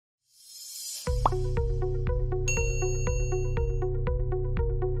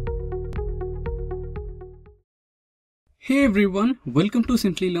Hey everyone, welcome to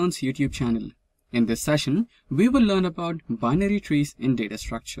Simplilearn's YouTube channel. In this session, we will learn about binary trees in data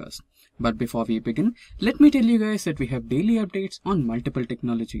structures. But before we begin, let me tell you guys that we have daily updates on multiple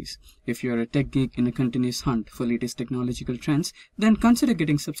technologies. If you are a tech geek in a continuous hunt for latest technological trends, then consider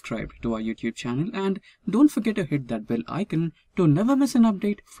getting subscribed to our YouTube channel and don't forget to hit that bell icon to never miss an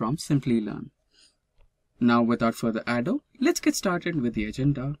update from Simplilearn. Now without further ado, let's get started with the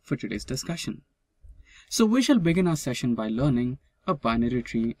agenda for today's discussion. So we shall begin our session by learning a binary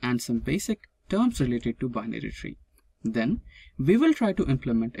tree and some basic terms related to binary tree. Then we will try to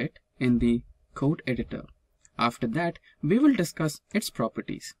implement it in the code editor. After that, we will discuss its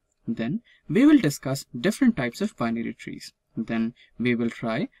properties. Then we will discuss different types of binary trees. Then we will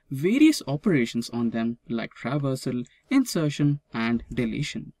try various operations on them like traversal, insertion, and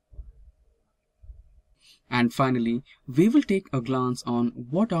deletion. And finally, we will take a glance on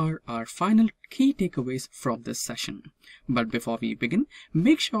what are our final key takeaways from this session. But before we begin,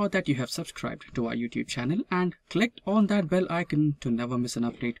 make sure that you have subscribed to our YouTube channel and clicked on that bell icon to never miss an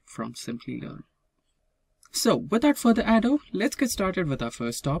update from Simplilearn. So without further ado, let's get started with our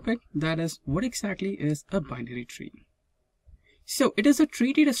first topic, that is, what exactly is a binary tree? So it is a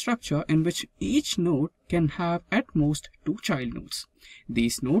tree data structure in which each node can have at most two child nodes.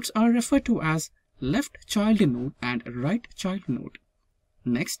 These nodes are referred to as left child node and right child node.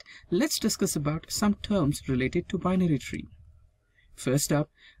 Next, let's discuss about some terms related to binary tree. First up,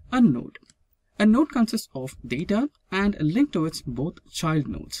 a node. A node consists of data and a link to its both child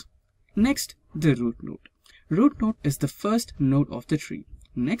nodes. Next, the root node. Root node is the first node of the tree.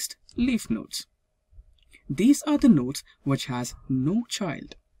 Next, leaf nodes. These are the nodes which has no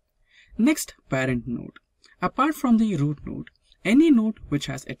child. Next, parent node. Apart from the root node, any node which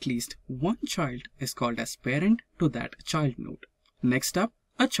has at least one child is called as parent to that child node. Next up,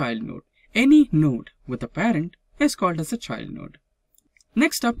 a child node. Any node with a parent is called as a child node.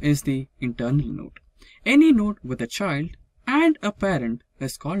 Next up is the internal node. Any node with a child and a parent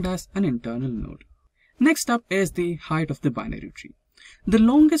is called as an internal node. Next up is the height of the binary tree. The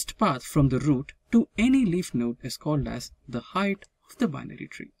longest path from the root to any leaf node is called as the height of the binary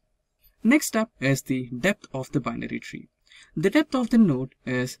tree. Next up is the depth of the binary tree. The depth of the node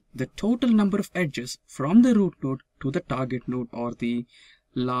is the total number of edges from the root node to the target node or the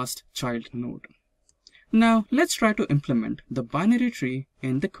last child node. Now let's try to implement the binary tree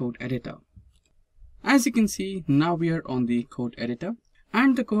in the code editor. As you can see, now we are on the code editor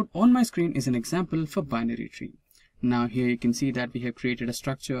and the code on my screen is an example for binary tree. Now here you can see that we have created a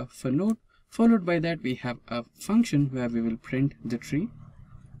structure for node, followed by that we have a function where we will print the tree,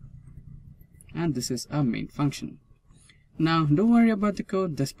 and this is our main function. Now don't worry about the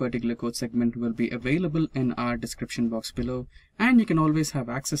code, this particular code segment will be available in our description box below and you can always have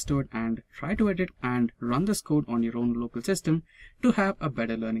access to it and try to edit and run this code on your own local system to have a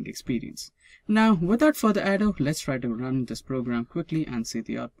better learning experience. Now without further ado, let's try to run this program quickly and see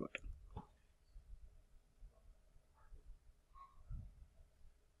the output.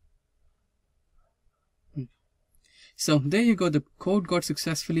 So there you go, the code got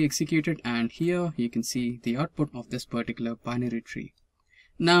successfully executed and here you can see the output of this particular binary tree.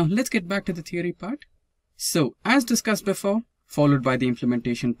 Now let's get back to the theory part. So as discussed before, followed by the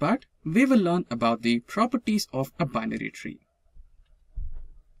implementation part, we will learn about the properties of a binary tree.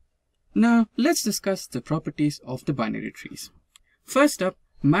 Now let's discuss the properties of the binary trees. First up,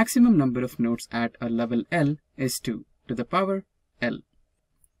 maximum number of nodes at a level L is 2 to the power L.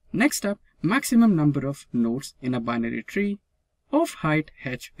 Next up, maximum number of nodes in a binary tree of height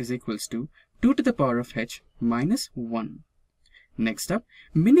h is equals to 2 to the power of h minus 1. Next up,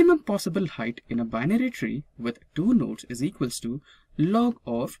 minimum possible height in a binary tree with 2 nodes is equals to log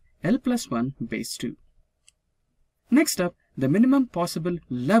of L plus 1 base 2. Next up, the minimum possible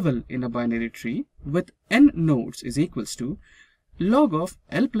level in a binary tree with n nodes is equals to log of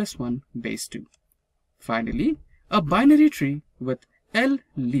L plus 1 base 2. Finally, a binary tree with L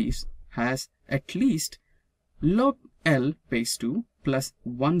leaves has at least log L base 2 plus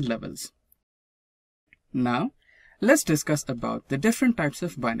 1 levels. Now, let's discuss about the different types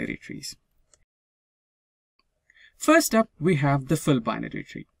of binary trees. First up, we have the full binary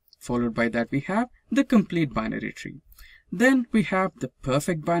tree. Followed by that, we have the complete binary tree. Then we have the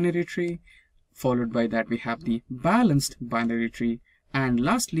perfect binary tree. Followed by that, we have the balanced binary tree. And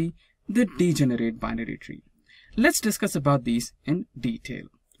lastly, the degenerate binary tree. Let's discuss about these in detail.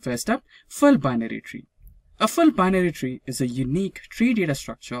 First up, full binary tree. A full binary tree is a unique tree data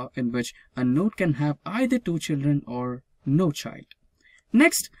structure in which a node can have either two children or no child.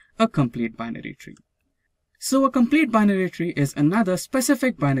 Next, a complete binary tree. So a complete binary tree is another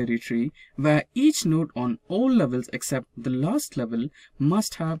specific binary tree where each node on all levels except the last level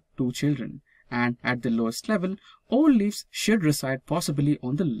must have 2 children, and at the lowest level, all leaves should reside possibly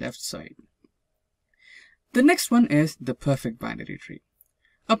on the left side. The next one is the perfect binary tree.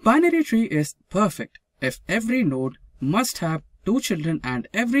 A binary tree is perfect if every node must have 2 children and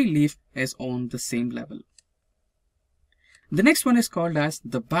every leaf is on the same level. The next one is called as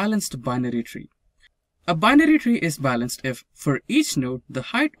the balanced binary tree. A binary tree is balanced if for each node the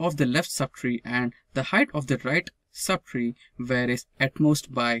height of the left subtree and the height of the right subtree varies at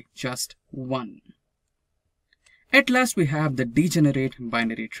most by just 1. At last we have the degenerate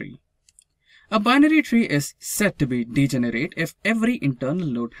binary tree. A binary tree is said to be degenerate if every internal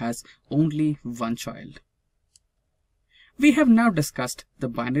node has only one child. We have now discussed the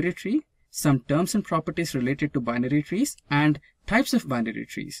binary tree, some terms and properties related to binary trees, and types of binary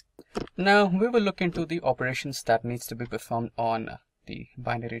trees. Now we will look into the operations that needs to be performed on the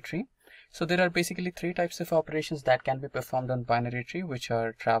binary tree. So there are basically 3 types of operations that can be performed on binary tree, which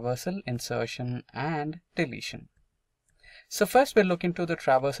are traversal, insertion, and deletion. So first we'll look into the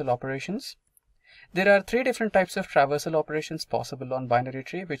traversal operations. There are 3 different types of traversal operations possible on binary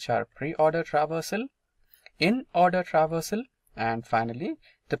tree, which are pre-order traversal, in-order traversal, and finally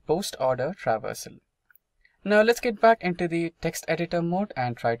the post-order traversal. Now let's get back into the text editor mode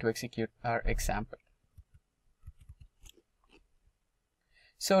and try to execute our example.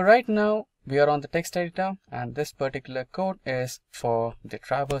 So right now we are on the text editor, and this particular code is for the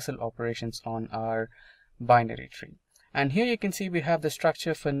traversal operations on our binary tree. And here you can see we have the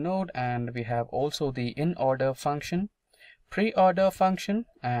structure for node, and we have also the in-order function, pre-order function,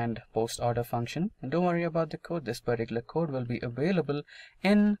 and post-order function. And don't worry about the code. This particular code will be available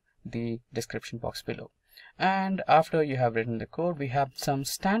in the description box below. And after you have written the code, we have some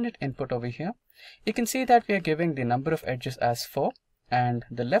standard input over here. You can see that we are giving the number of edges as 4, and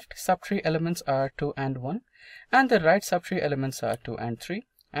the left subtree elements are 2 and 1, and the right subtree elements are 2 and 3,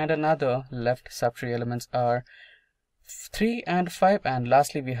 and another left subtree elements are 3 and 5, and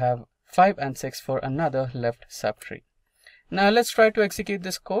lastly we have 5 and 6 for another left subtree. Now let's try to execute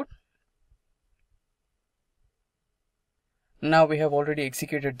this code. Now we have already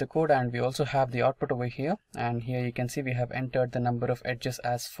executed the code, and we also have the output over here, and here you can see we have entered the number of edges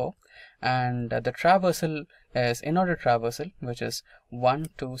as 4, and the traversal is in-order traversal, which is 1,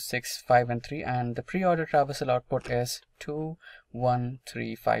 2, 6, 5 and 3, and the pre-order traversal output is 2, 1,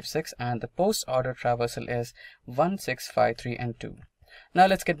 3, 5, 6, and the post-order traversal is 1, 6, 5, 3 and 2. Now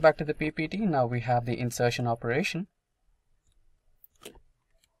let's get back to the PPT. Now we have the insertion operation.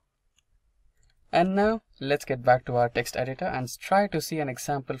 And now let's get back to our text editor and try to see an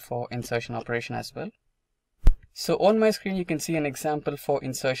example for insertion operation as well. So on my screen you can see an example for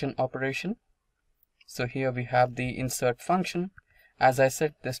insertion operation. So here we have the insert function. As I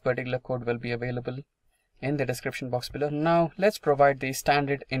said, this particular code will be available in the description box below. Now let's provide the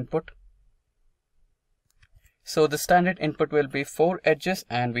standard input. So the standard input will be 4 edges,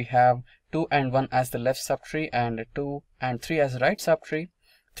 and we have 2 and 1 as the left subtree, and 2 and 3 as right subtree,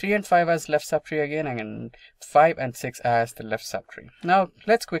 3 and 5 as left subtree again, and 5 and 6 as the left subtree. Now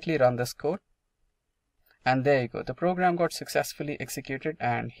let's quickly run this code, and there you go, the program got successfully executed,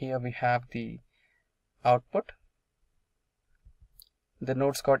 and here we have the output. The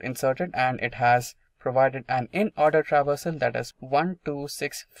nodes got inserted, and it has provided an in-order traversal, that is 1, 2,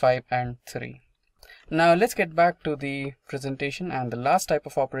 6, 5 and 3. Now let's get back to the presentation, and the last type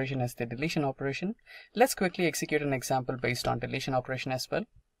of operation is the deletion operation. Let's quickly execute an example based on deletion operation as well.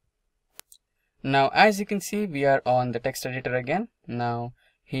 Now as you can see, we are on the text editor again. Now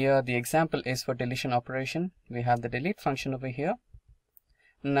here the example is for deletion operation. We have the delete function over here.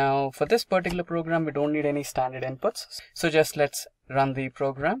 Now for this particular program we don't need any standard inputs, so just let's run the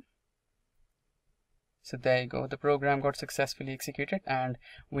program. So there you go, the program got successfully executed, and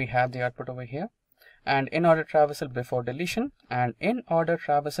we have the output over here. And in-order traversal before deletion, and in-order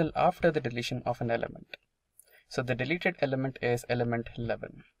traversal after the deletion of an element. So the deleted element is element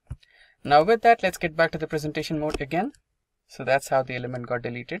 11. Now with that, let's get back to the presentation mode again. So that's how the element got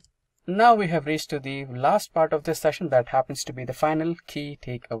deleted. Now we have reached to the last part of this session, that happens to be the final key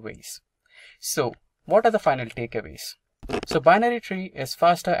takeaways. So what are the final takeaways? So binary tree is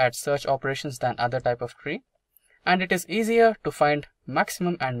faster at search operations than other type of tree, and it is easier to find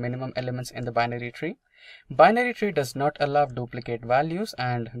maximum and minimum elements in the binary tree. Binary tree does not allow duplicate values,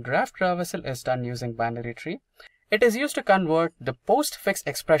 and graph traversal is done using binary tree. It is used to convert the postfix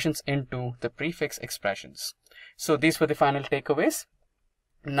expressions into the prefix expressions. So these were the final takeaways.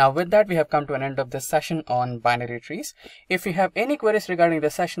 Now with that, we have come to an end of this session on binary trees. If you have any queries regarding the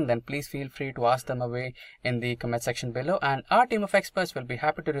session, then please feel free to ask them away in the comment section below, and our team of experts will be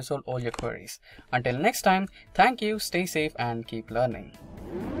happy to resolve all your queries. Until next time, thank you, stay safe and keep learning.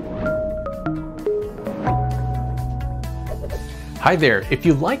 Hi there, if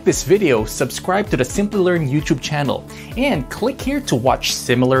you like this video, subscribe to the Simplilearn YouTube channel and click here to watch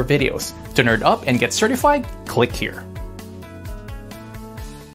similar videos. To nerd up and get certified, click here.